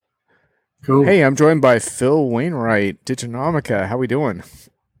Cool. Hey, I'm joined by Phil Wainewright, Diginomica. How we doing?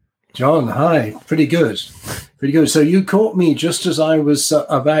 John, hi. Pretty good. Pretty good. So you caught me just as I was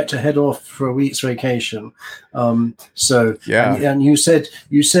about to head off for a week's vacation. And Yeah. you said,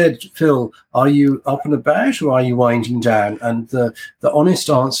 Phil, are you up and about or are you winding down? And the honest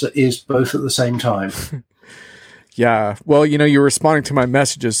answer is both at the same time. Yeah. Well, you're responding to my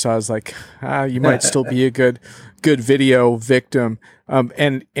messages, so I was like, you might still be a good video victim.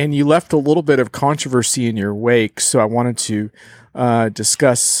 And you left a little bit of controversy in your wake, so I wanted to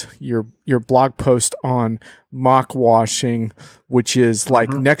discuss your blog post on MACHwashing, which is like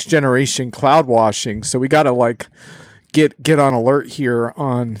next generation cloud washing. So we got to like get on alert here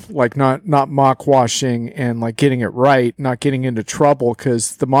on like not mock washing and like getting it right, not getting into trouble,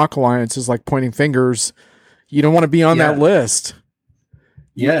 because the Mock Alliance is like pointing fingers. You don't want to be on that list.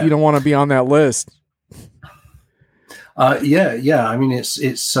 Yeah. You don't want to be on that list. Yeah. I mean,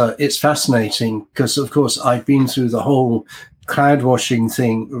 it's fascinating because, of course, I've been through the whole cloud washing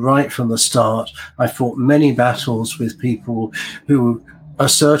thing right from the start. I fought many battles with people who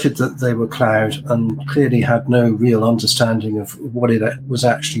asserted that they were cloud and clearly had no real understanding of what it was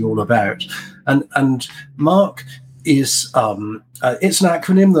actually all about. And Mark is it's an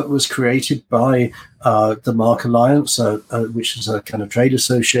acronym that was created by the Mark Alliance, which is a kind of trade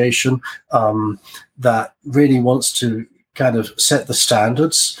association that really wants to kind of set the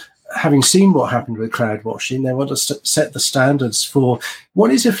standards. Having seen what happened with cloud washing, they want to set the standards for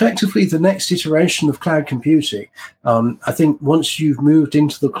what is effectively the next iteration of cloud computing. I think once you've moved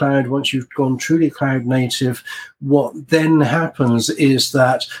into the cloud, once you've gone truly cloud native, what then happens is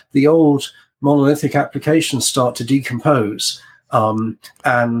that the old monolithic applications start to decompose, and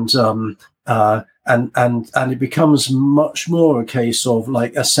it becomes much more a case of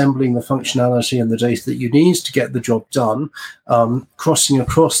like assembling the functionality and the data that you need to get the job done, crossing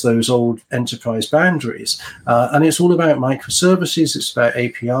across those old enterprise boundaries. And it's all about microservices, it's about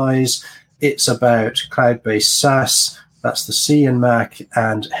APIs, it's about cloud-based SaaS. That's the C in Mac,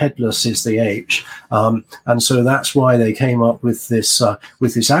 and headless is the H. And so that's why they came up with this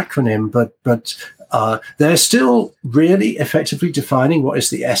acronym. But they're still really effectively defining what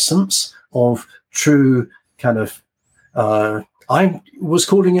is the essence of true kind of. I was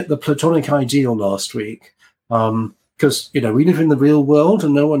calling it the platonic ideal last week. Because we live in the real world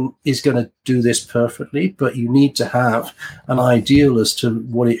and no one is going to do this perfectly, but you need to have an ideal as to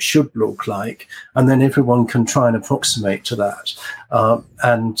what it should look like, and then everyone can try and approximate to that.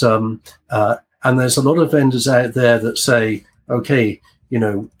 And there's a lot of vendors out there that say, okay,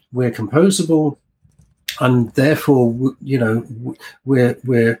 we're composable, and therefore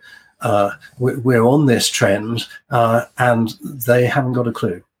we're on this trend, and they haven't got a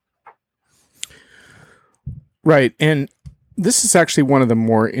clue. Right. And this is actually one of the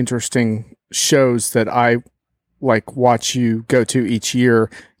more interesting shows that I like watch you go to each year.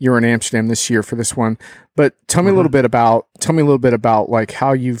 You're in Amsterdam this year for this one, but tell me a little bit about like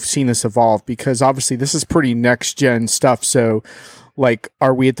how you've seen this evolve, because obviously this is pretty next gen stuff. So like,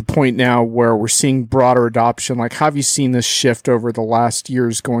 are we at the point now where we're seeing broader adoption? Like, how have you seen this shift over the last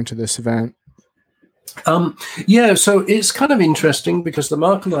years going to this event? So it's kind of interesting because the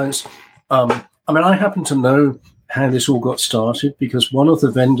Mark Alliance, I happen to know how this all got started because one of the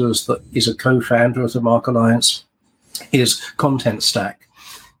vendors that is a co-founder of the Mark Alliance is Content Stack.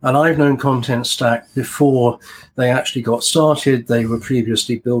 And I've known Content Stack before they actually got started. They were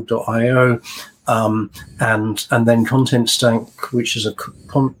previously Build.io, and then Content Stack, which is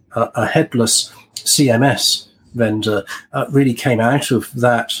a headless CMS vendor, really came out of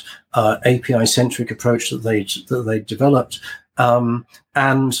that API-centric approach that they developed.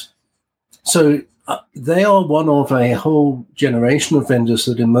 And so they are one of a whole generation of vendors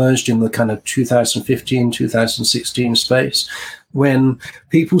that emerged in the kind of 2015, 2016 space, when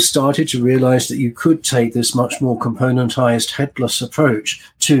people started to realize that you could take this much more componentized headless approach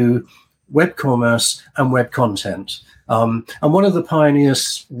to web commerce and web content. And one of the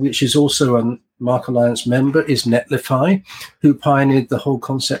pioneers, which is also a Mark Alliance member, is Netlify, who pioneered the whole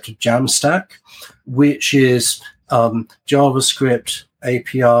concept of Jamstack, which is JavaScript,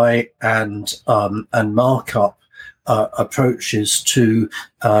 API, and markup approaches to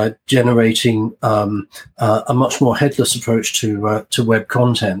generating a much more headless approach to web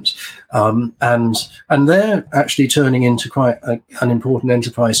content, and they're actually turning into quite an important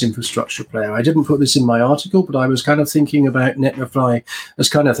enterprise infrastructure player. I didn't put this in my article, but I was kind of thinking about Netlify as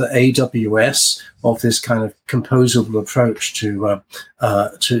kind of the AWS of this kind of composable approach to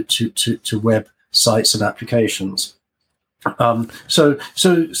web sites and applications. So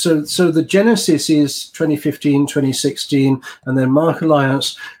the genesis is 2015, 2016, and then Mark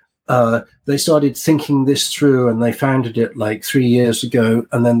Alliance they started thinking this through, and they founded it like 3 years ago.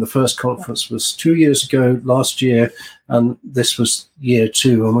 And then the first conference was 2 years ago, last year, and this was year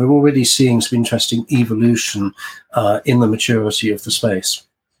 2. And we're already seeing some interesting evolution in the maturity of the space.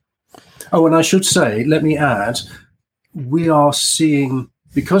 Oh, and I should say, let me add, we are seeing,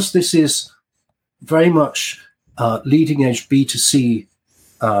 because this is very much leading edge B2C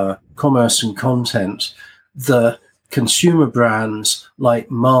commerce and content, the consumer brands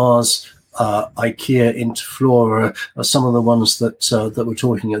like Mars, IKEA, Interflora are some of the ones that we're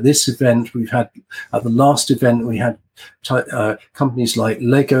talking at this event. We've had at the last event, we had companies like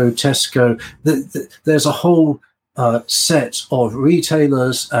Lego, Tesco. There's a whole set of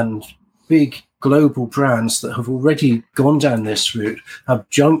retailers and big global brands that have already gone down this route, have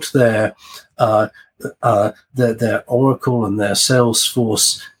junked their Oracle and their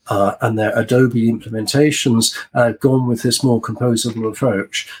Salesforce and their Adobe implementations, gone with this more composable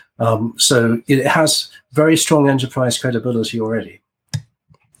approach. So it has very strong enterprise credibility already.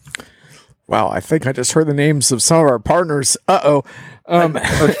 Wow, I think I just heard the names of some of our partners.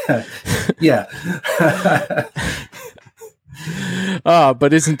 Okay. Yeah.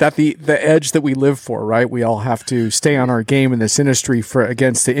 But isn't that the edge that we live for, right? We all have to stay on our game in this industry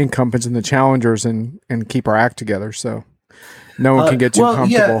against the incumbents and the challengers and keep our act together. So no one can get too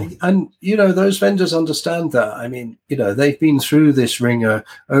comfortable. Yeah, and those vendors understand that. I mean, they've been through this ringer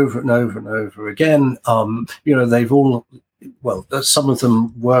over and over and over again. They've all, well, some of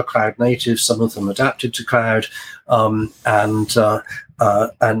them were cloud native, some of them adapted to cloud, and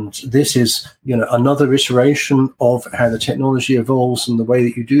this is another iteration of how the technology evolves, and the way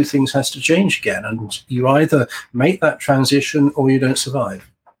that you do things has to change again. And you either make that transition or you don't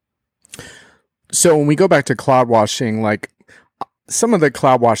survive. So when we go back to cloud washing, like, some of the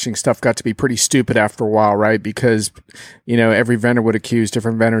cloud washing stuff got to be pretty stupid after a while, right? Because, every vendor would accuse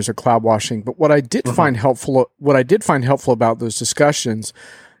different vendors of cloud washing. But what I did find helpful about those discussions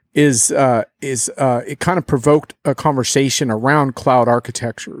is it kind of provoked a conversation around cloud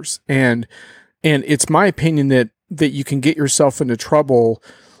architectures. And it's my opinion that you can get yourself into trouble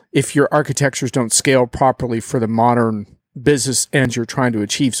if your architectures don't scale properly for the modern business ends you're trying to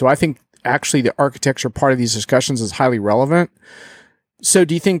achieve. So I think actually the architecture part of these discussions is highly relevant. So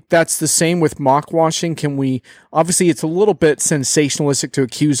do you think that's the same with MACHwashing? Can we, obviously it's a little bit sensationalistic to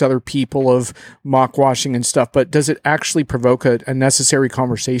accuse other people of MACHwashing and stuff, but does it actually provoke a necessary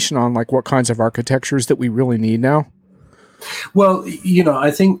conversation on like what kinds of architectures that we really need now? Well, I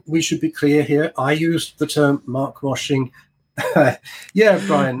think we should be clear here. I used the term MACHwashing. Yeah,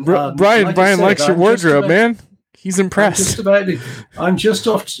 Brian. Brian likes your wardrobe, man. He's impressed. I'm just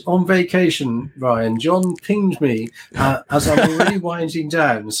off on vacation, Ryan. John pinged me as I'm already winding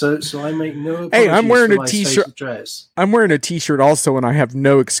down, so I make no apologies. Hey, I'm wearing a t-shirt. I'm wearing a t-shirt also, and I have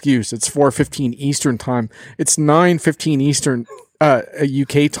no excuse. It's 4:15 Eastern time. It's 9:15 Eastern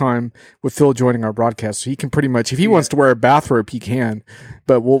UK time with Phil joining our broadcast. So he can pretty much, if he wants to wear a bathrobe, he can.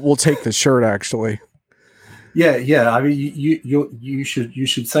 But we'll take the shirt actually. Yeah. I mean, you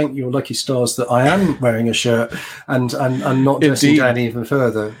should thank your lucky stars that I am wearing a shirt and not dressing down even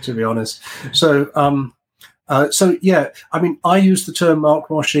further, to be honest. So yeah, I mean, I use the term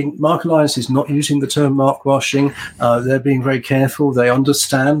MACHwashing. Mark Alliance is not using the term MACHwashing. They're being very careful. They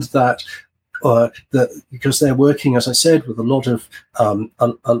understand that because they're working, as I said, with a lot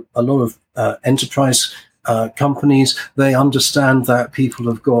of enterprise companies. They understand that people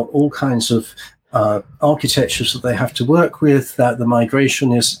have got all kinds of architectures that they have to work with, that the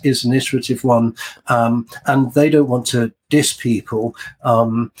migration is an iterative one, and they don't want to diss people,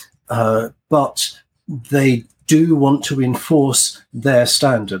 but they do want to enforce their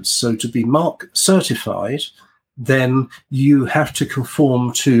standards. So to be MARC certified, then you have to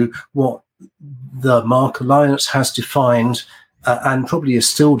conform to what the MARC Alliance has defined, and probably is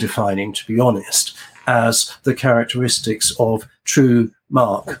still defining, to be honest, as the characteristics of true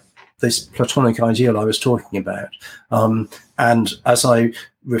MARC, this platonic ideal I was talking about. And as I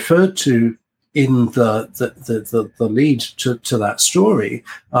referred to in the lead to that story,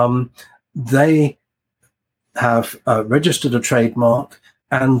 they have registered a trademark,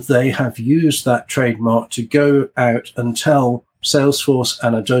 and they have used that trademark to go out and tell Salesforce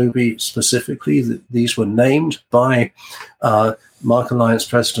and Adobe specifically that these were named by MARC Alliance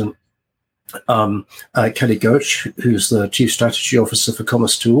President Kelly Goetsch, who's the Chief Strategy Officer for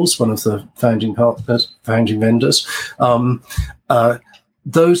Commerce Tools, one of the founding vendors.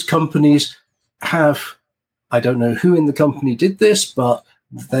 Those companies have, I don't know who in the company did this, but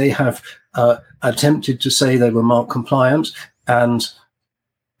they have attempted to say they were MARC compliant, and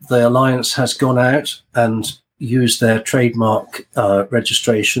the Alliance has gone out and use their trademark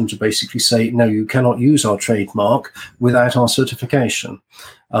registration to basically say, no, you cannot use our trademark without our certification.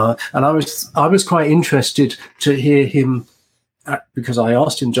 And I was quite interested to hear him, because I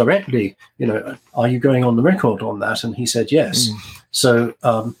asked him directly, are you going on the record on that? And he said yes. So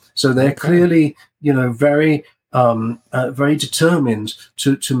they're clearly, very very determined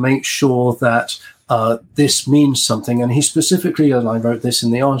to make sure that this means something. And he specifically, and I wrote this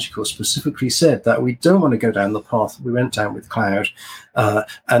in the article, specifically said that we don't want to go down the path we went down with cloud.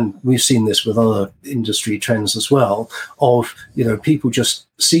 And we've seen this with other industry trends as well, of, people just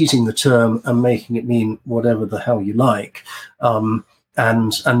seizing the term and making it mean whatever the hell you like. And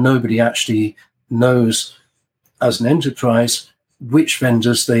nobody actually knows as an enterprise which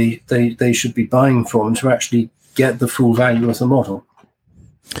vendors they should be buying from to actually get the full value of the model.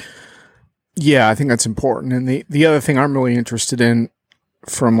 Yeah, I think that's important. And the other thing I'm really interested in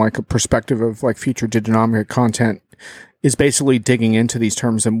from like a perspective of like future Diginomic content is basically digging into these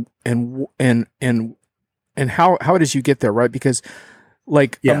terms and how it is you get there, right? Because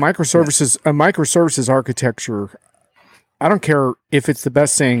like a microservices architecture, I don't care if it's the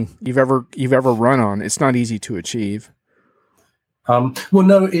best thing you've ever run on, it's not easy to achieve. Well,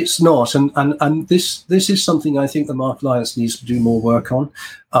 no, it's not, and this is something I think the Mark Alliance needs to do more work on.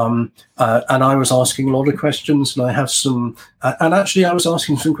 And I was asking a lot of questions, and I have some. And actually, I was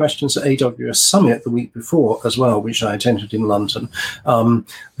asking some questions at AWS Summit the week before as well, which I attended in London,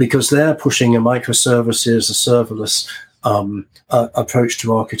 because they're pushing a microservices, a serverless approach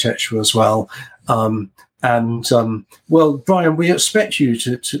to architecture as well. Well, Brian, we expect you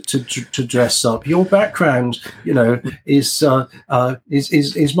to dress up. Your background, is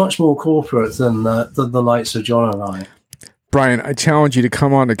much more corporate than the likes of John and I. Brian, I challenge you to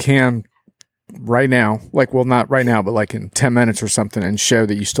come on to Cam right now. Not right now, but like in 10 minutes or something, and show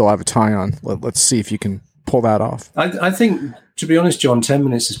that you still have a tie on. Let's see if you can pull that off. I think, to be honest, John, 10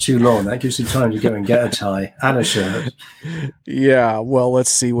 minutes is too long. That gives you time to go and get a tie and a shirt. Yeah, well, let's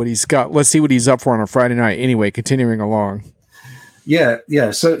see what he's got. Let's see what he's up for on a Friday night. Anyway, continuing along. Yeah.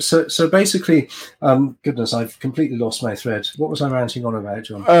 So basically, goodness, I've completely lost my thread. What was I ranting on about,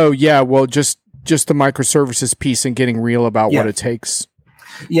 John? Oh, yeah, well, just the microservices piece and getting real about what it takes.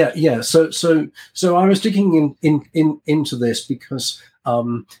 Yeah. So I was digging into this because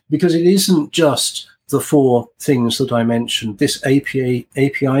it isn't just the four things that I mentioned. This API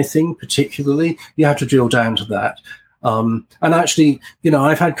thing, particularly, you have to drill down to that. And actually,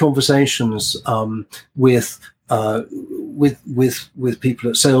 I've had conversations with people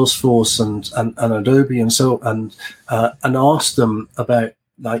at Salesforce and Adobe and asked them about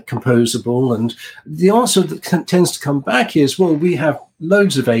like composable, and the answer that tends to come back is, well, we have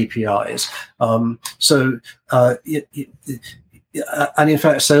loads of APIs. And in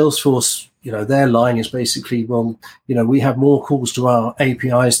fact, Salesforce, their line is basically, well, we have more calls to our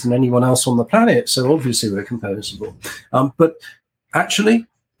APIs than anyone else on the planet, so obviously we're composable. But actually,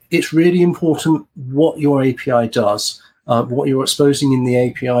 it's really important what your API does, what you're exposing in the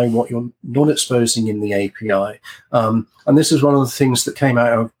API, what you're not exposing in the API. And this is one of the things that came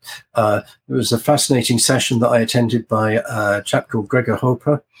out of, it was a fascinating session that I attended by a chap called Gregor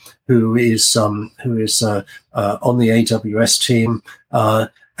Hopper, who is on the AWS team,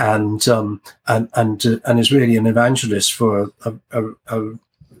 and is really an evangelist for for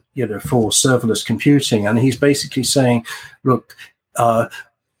serverless computing. And he's basically saying, look,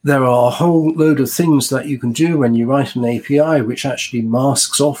 there are a whole load of things that you can do when you write an API which actually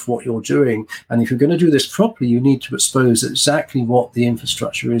masks off what you're doing. And if you're going to do this properly, you need to expose exactly what the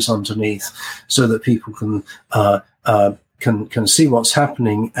infrastructure is underneath, so that people can see what's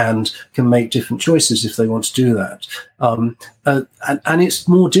happening and can make different choices if they want to do that. And it's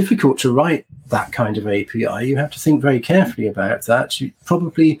more difficult to write that kind of API. You have to think very carefully about that. It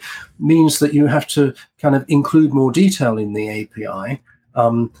probably means that you have to kind of include more detail in the API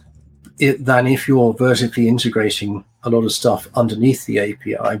than if you're vertically integrating a lot of stuff underneath the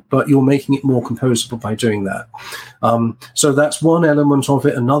API, but you're making it more composable by doing that. So that's one element of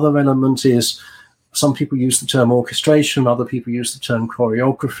it. Another element is, some people use the term orchestration, other people use the term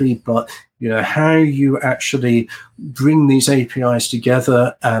choreography, but how you actually bring these APIs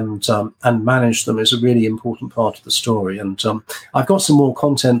together and manage them is a really important part of the story. And I've got some more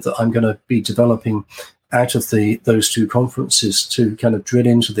content that I'm going to be developing out of those two conferences to kind of drill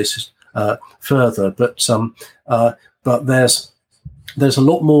into this further. But there's a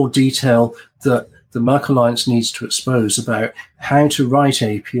lot more detail that the Mark Alliance needs to expose about how to write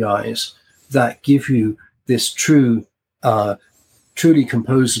APIs that give you this truly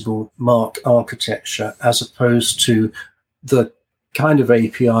composable Mark architecture, as opposed to the kind of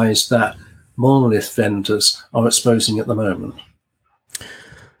APIs that monolith vendors are exposing at the moment.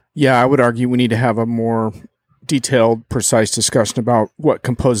 Yeah, I would argue we need to have a more detailed, precise discussion about what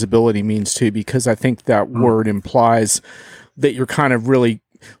composability means too, because I think that word implies that you're kind of really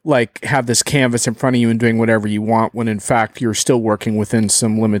like have this canvas in front of you and doing whatever you want, when in fact you're still working within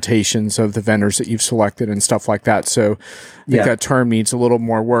some limitations of the vendors that you've selected and stuff like that. So I think that term needs a little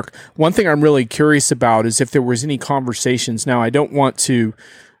more work. One thing I'm really curious about is if there was any conversations. Now, I don't want to,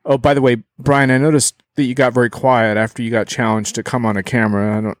 oh, by the way, Brian, I noticed that you got very quiet after you got challenged to come on a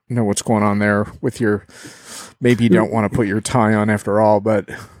camera. I don't know what's going on there with your, maybe you don't want to put your tie on after all, but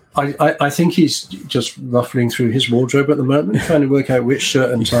I think he's just ruffling through his wardrobe at the moment, trying to work out which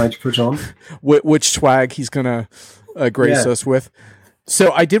shirt and tie to put on. Which swag he's going to grace us with.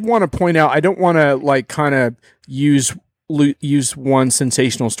 So I did want to point out, I don't want to like kind of use one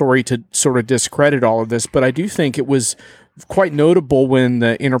sensational story to sort of discredit all of this, but I do think it was quite notable when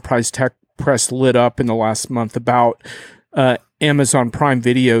the enterprise tech press lit up in the last month about Amazon Prime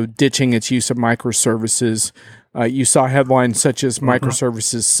Video ditching its use of microservices. You saw headlines such as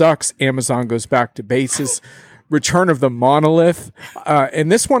microservices sucks, Amazon goes back to basis, return of the monolith.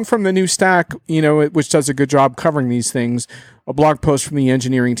 And this one from the new Stack, which does a good job covering these things. A blog post from the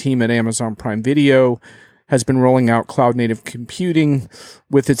engineering team at Amazon Prime Video has been rolling out cloud-native computing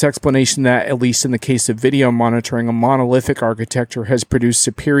with its explanation that, at least in the case of video monitoring, a monolithic architecture has produced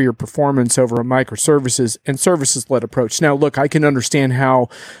superior performance over a microservices and services-led approach. Now, look, I can understand how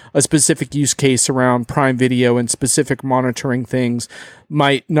a specific use case around Prime Video and specific monitoring things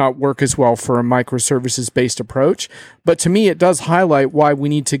might not work as well for a microservices-based approach. But to me, it does highlight why we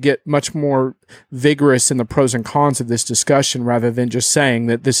need to get much more vigorous in the pros and cons of this discussion rather than just saying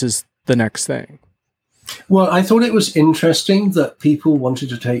that this is the next thing. Well, I thought it was interesting that people wanted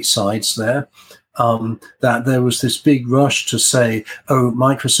to take sides there, that there was this big rush to say, oh,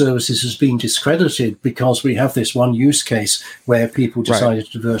 microservices has been discredited because we have this one use case where people decided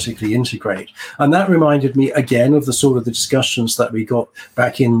to vertically integrate. And that reminded me again of the sort of the discussions that we got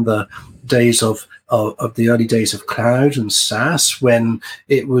back in the days of the early days of cloud and SaaS, when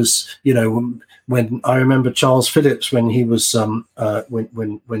it was, when I remember Charles Phillips, when he was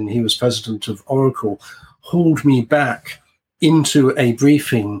when he was president of Oracle, hauled me back into a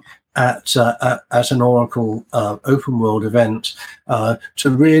briefing at an Oracle Open World event to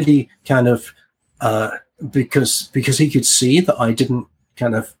really kind of because he could see that I didn't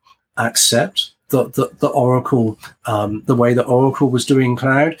kind of accept the Oracle, the way that Oracle was doing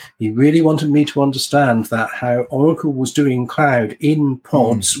cloud. He really wanted me to understand that how Oracle was doing cloud in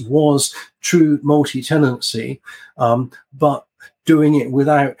pods was true multi-tenancy, but doing it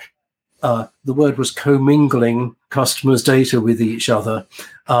without, the word was commingling customers' data with each other.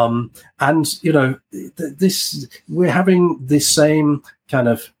 We're having this same kind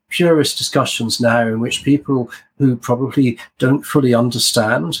of purist discussions now in which people who probably don't fully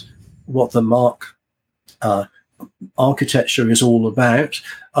understand what the Mark architecture is all about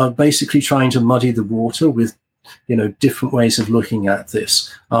are basically trying to muddy the water with different ways of looking at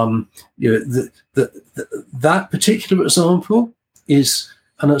this. That particular example is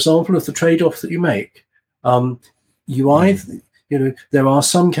an example of the trade-off that you make. There are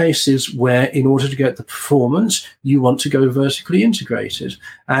some cases where in order to get the performance, you want to go vertically integrated,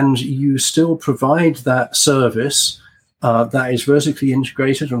 and you still provide that service that is vertically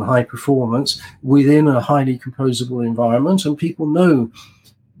integrated and high performance within a highly composable environment, and people know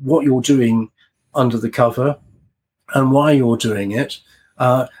what you're doing under the cover and why you're doing it,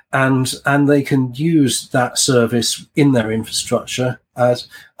 and they can use that service in their infrastructure as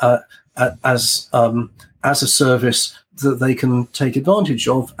a service that they can take advantage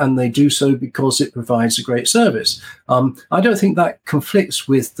of, and they do so because it provides a great service. I don't think that conflicts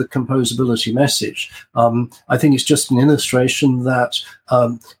with the composability message. I think it's just an illustration that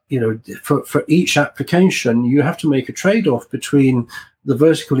for each application you have to make a trade-off between the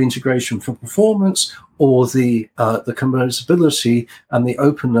vertical integration for performance or the composability and the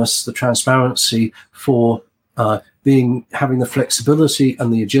openness, the transparency for having the flexibility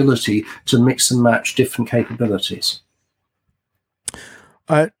and the agility to mix and match different capabilities.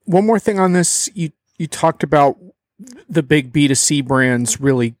 One more thing on this, you talked about the big B2C brands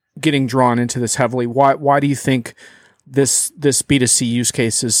really getting drawn into this heavily. Why do you think this B2C use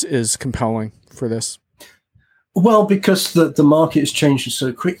case is compelling for this? Well, because the market is changing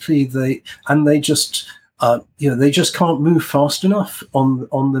so quickly, they just can't move fast enough on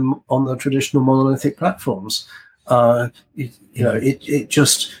the traditional monolithic platforms. It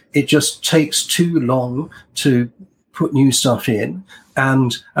just takes too long to put new stuff in,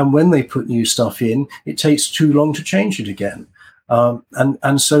 and when they put new stuff in, it takes too long to change it again.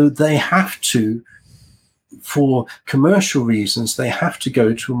 And so they have to, for commercial reasons, they have to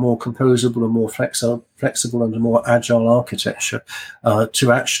go to a more composable and more flexible and a more agile architecture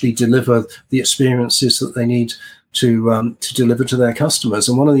to actually deliver the experiences that they need to deliver to their customers.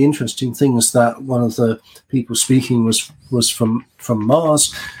 And one of the interesting things that one of the people speaking was from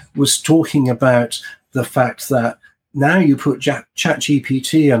Mars, was talking about the fact that now you put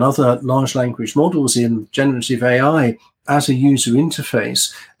ChatGPT and other large language models in generative AI as a user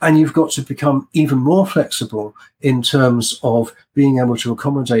interface, and you've got to become even more flexible in terms of being able to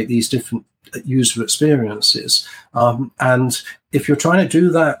accommodate these different user experiences. And if you're trying to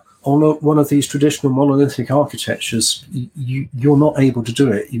do that on one of these traditional monolithic architectures, you're not able to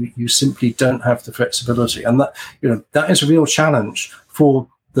do it. You simply don't have the flexibility, and that is a real challenge for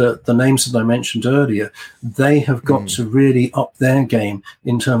the names that I mentioned earlier. They have got to really up their game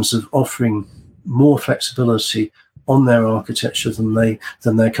in terms of offering more flexibility on their architecture than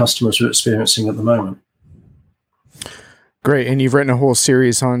their customers are experiencing at the moment. Great. And you've written a whole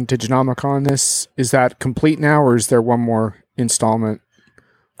series on Diginomic on this. Is that complete now, or is there one more installment?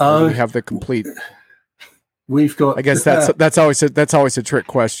 We have the complete. We've got. I guess that's always a trick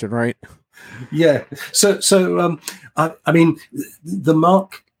question, right? Yeah. So I mean, the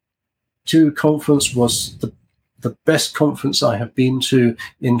Mark II conference was the best conference I have been to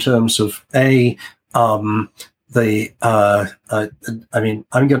in terms of I mean,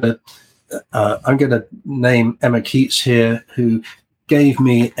 I'm gonna name Emma Keats here, who gave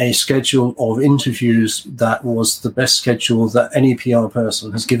me a schedule of interviews that was the best schedule that any PR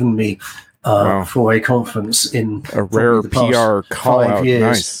person has given me for a conference in a rare PR call 5 years.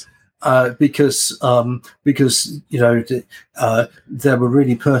 Nice. Because there were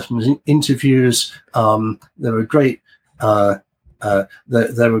really pertinent interviews. There were great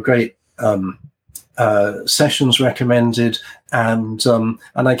sessions recommended, and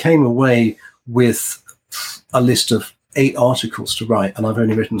I came away with a list of 8 articles to write, and I've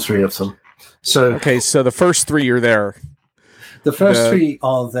only written 3 of them. So so the first 3 are there. The first 3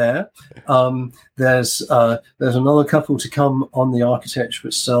 are there. There's another couple to come on the architecture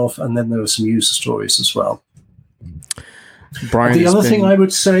itself, and then there are some user stories as well. Brian, the other thing I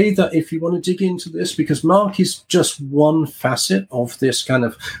would say, that if you want to dig into this, because Mark is just one facet of this kind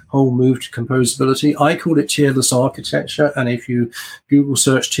of whole move to composability, I call it tierless architecture. And if you Google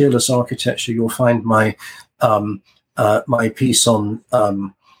search tierless architecture, you'll find my my piece on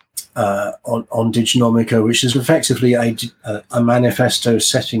Diginomica, which is effectively a manifesto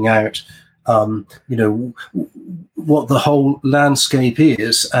setting out what the whole landscape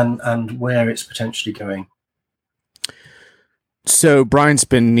is and where it's potentially going. So Brian's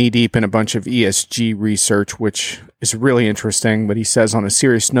been knee-deep in a bunch of ESG research, which is really interesting. But he says, on a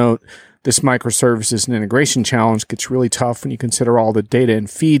serious note, this microservices and integration challenge gets really tough when you consider all the data and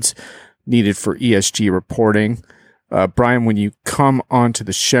feeds needed for ESG reporting. Brian, when you come onto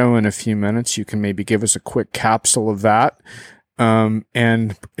the show in a few minutes, you can maybe give us a quick capsule of that. And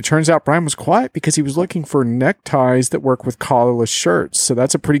it turns out Brian was quiet because he was looking for neckties that work with collarless shirts. So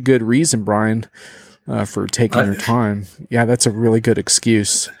that's a pretty good reason, Brian, for taking your time. Yeah, that's a really good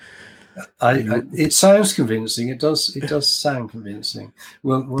excuse. It sounds convincing. It does sound convincing.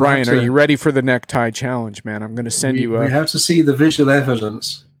 We'll Brian, are you ready for the necktie challenge, man? I'm going to send you. We have to see the visual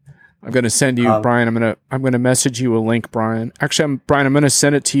evidence. I'm going to send you, Brian. I'm going to message you a link, Brian. Actually, Brian, I'm going to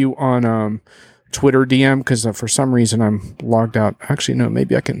send it to you on Twitter DM because for some reason I'm logged out. Actually, no,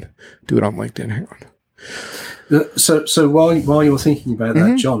 maybe I can do it on LinkedIn. Hang on. So while you're thinking about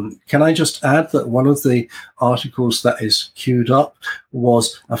that, John, can I just add that one of the articles that is queued up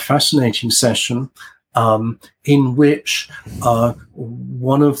was a fascinating session in which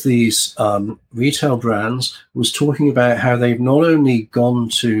one of these retail brands was talking about how they've not only gone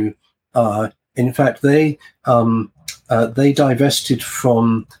to, in fact, they divested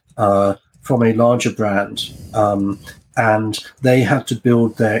from a larger brand, and they had to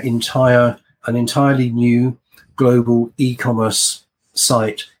build an entirely new global e-commerce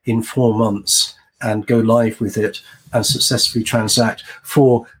site in 4 months and go live with it and successfully transact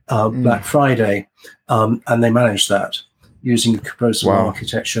for Black Friday. And they managed that using composable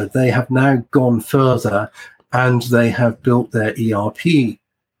architecture. They have now gone further, and they have built their ERP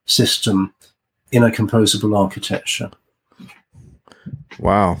system in a composable architecture.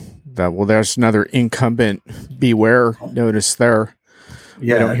 Wow. There's another incumbent beware notice there.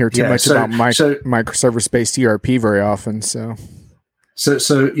 Yeah, I don't hear too much about microservice-based ERP very often. So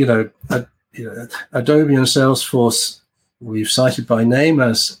Adobe and Salesforce, we've cited by name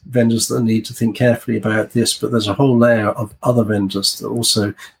as vendors that need to think carefully about this, but there's a whole layer of other vendors that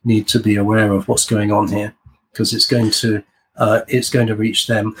also need to be aware of what's going on here, because it's going to it's going to reach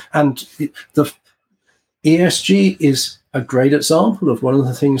them. And the ESG is a great example of one of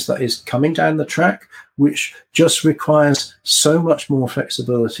the things that is coming down the track, which just requires so much more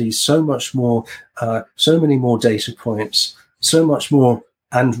flexibility, so much more, so many more data points, so much more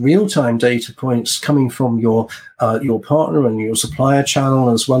and real-time data points coming from your partner and your supplier channel,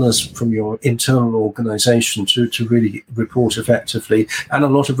 as well as from your internal organization to really report effectively, and a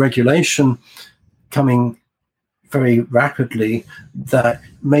lot of regulation coming very rapidly that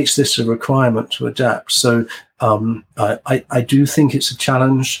makes this a requirement to adapt. So I do think it's a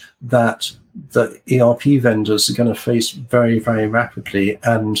challenge that the ERP vendors are going to face very, very rapidly.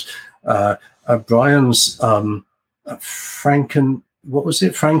 And Brian's Frankensoft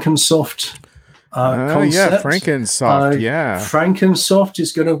concept. Yeah, Frankensoft, Frankensoft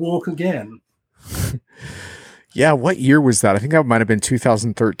is going to walk again. Yeah, what year was that? I think that might have been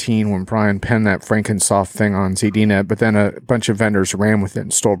 2013 when Brian penned that Frankensoft thing on ZDNet, but then a bunch of vendors ran with it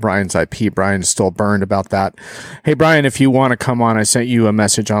and stole Brian's IP. Brian's still burned about that. Hey, Brian, if you want to come on, I sent you a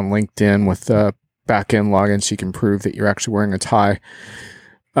message on LinkedIn with back-end login so you can prove that you're actually wearing a tie.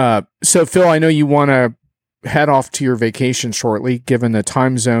 So, Phil, I know you want to head off to your vacation shortly, given the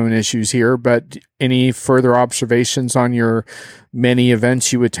time zone issues here, but any further observations on your many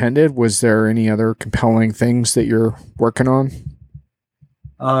events you attended? Was there any other compelling things that you're working on?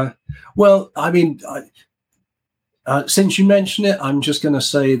 Well, I mean, since you mentioned it, I'm just going to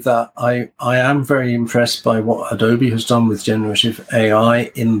say that I am very impressed by what Adobe has done with generative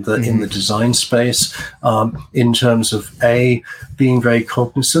AI in the design space, in terms of being very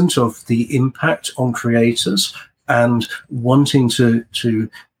cognizant of the impact on creators and wanting to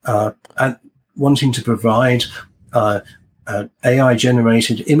provide AI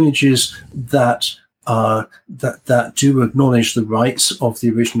generated images that do acknowledge the rights of the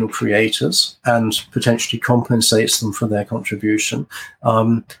original creators and potentially compensates them for their contribution.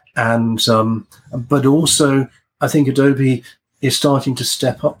 But also, I think Adobe is starting to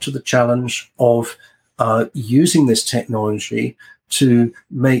step up to the challenge of using this technology to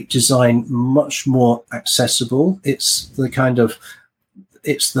make design much more accessible. It's the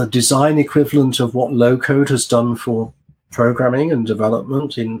design equivalent of what low code has done for programming and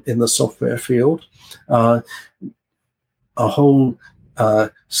development in the software field. A whole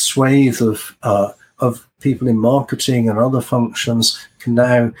swathe of people in marketing and other functions can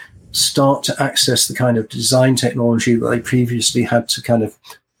now start to access the kind of design technology that they previously had to kind of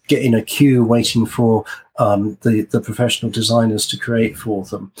get in a queue waiting for the professional designers to create for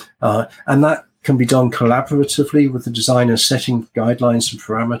them. And that can be done collaboratively with the designers setting guidelines and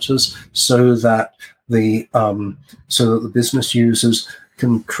parameters so that the business users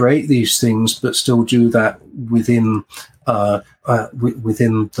can create these things, but still do that within the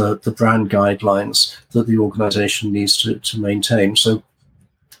brand guidelines that the organization needs to maintain. So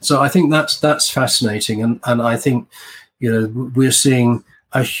I think that's fascinating, and I think we're seeing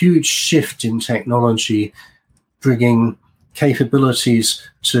a huge shift in technology, bringing capabilities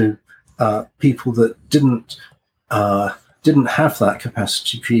to people that didn't have that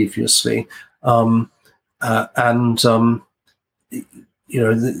capacity previously. The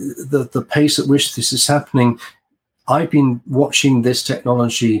pace at which this is happening, I've been watching this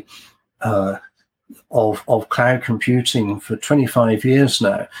technology of cloud computing for 25 years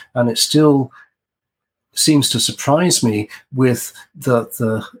now, and it still seems to surprise me with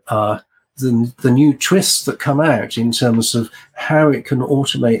the new twists that come out in terms of how it can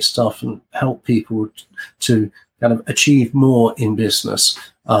automate stuff and help people to kind of achieve more in business.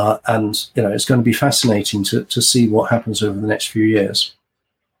 And it's going to be fascinating to see what happens over the next few years.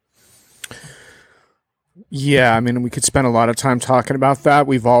 Yeah, I mean, we could spend a lot of time talking about that.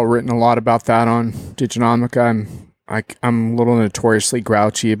 We've all written a lot about that on Diginomica. I'm a little notoriously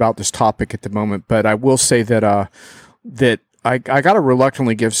grouchy about this topic at the moment, but I will say that I got to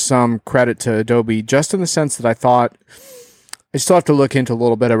reluctantly give some credit to Adobe, just in the sense that I thought I still have to look into a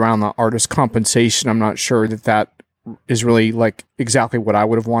little bit around the artist compensation. I'm not sure that is really like exactly what I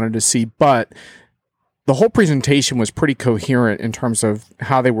would have wanted to see, but the whole presentation was pretty coherent in terms of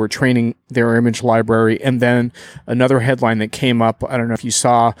how they were training their image library. And then another headline that came up, I don't know if you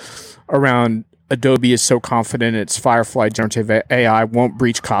saw, around Adobe is so confident its Firefly generative AI won't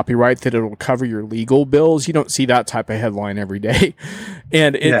breach copyright that it'll cover your legal bills. You don't see that type of headline every day.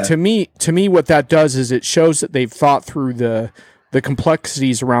 And to me, what that does is it shows that they've thought through the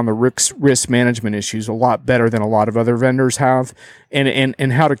complexities around the risk management issues a lot better than a lot of other vendors have,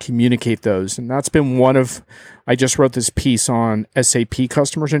 and how to communicate those. And that's been I just wrote this piece on SAP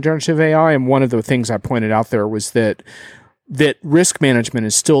customers and generative AI, and one of the things I pointed out there was that risk management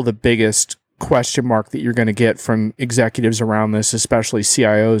is still the biggest question mark that you're going to get from executives around this, especially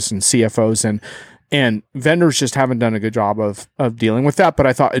CIOs and CFOs, and vendors just haven't done a good job of dealing with that. But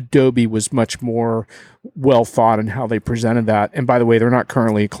I thought Adobe was much more well thought in how they presented that. And by the way, they're not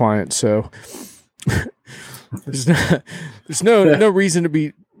currently a client, so there's no reason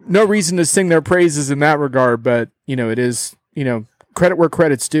to sing their praises in that regard. But it is, credit where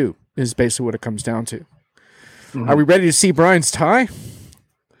credit's due is basically what it comes down to. Mm-hmm. Are we ready to see Brian's tie?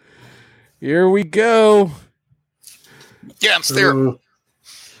 Here we go. Yeah, it's there.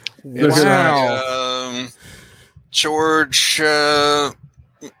 Wow. George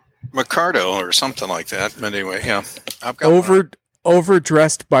Mercado or something like that. But anyway, yeah. I've got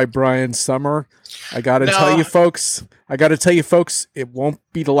overdressed by Brian Summer. I got to tell you folks, it won't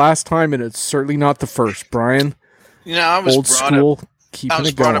be the last time, and it's certainly not the first. Brian, I was old school. I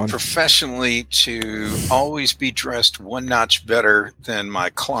was brought up professionally to always be dressed one notch better than my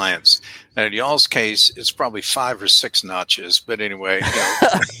clients. And in y'all's case, it's probably 5 or 6 notches. But anyway.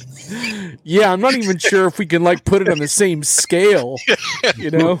 Yeah, I'm not even sure if we can put it on the same scale,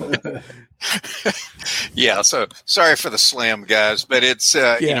 Yeah, so sorry for the slam, guys, but it's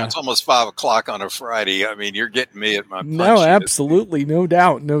it's almost 5 o'clock on a Friday. I mean, you're getting me at my punch. No, absolutely, no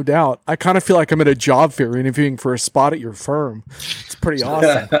doubt. I kind of feel like I'm at a job fair interviewing for a spot at your firm. It's pretty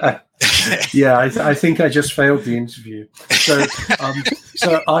awesome. Yeah, I think I just failed the interview. So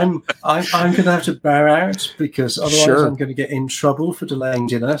I'm going to have to bow out because otherwise I'm going to get in trouble for delaying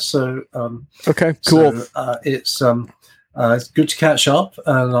dinner. So okay, cool. So, it's good to catch up,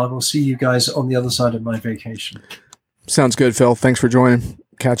 and I will see you guys on the other side of my vacation. Sounds good, Phil. Thanks for joining.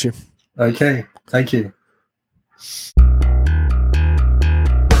 Catch you. Okay. Thank you.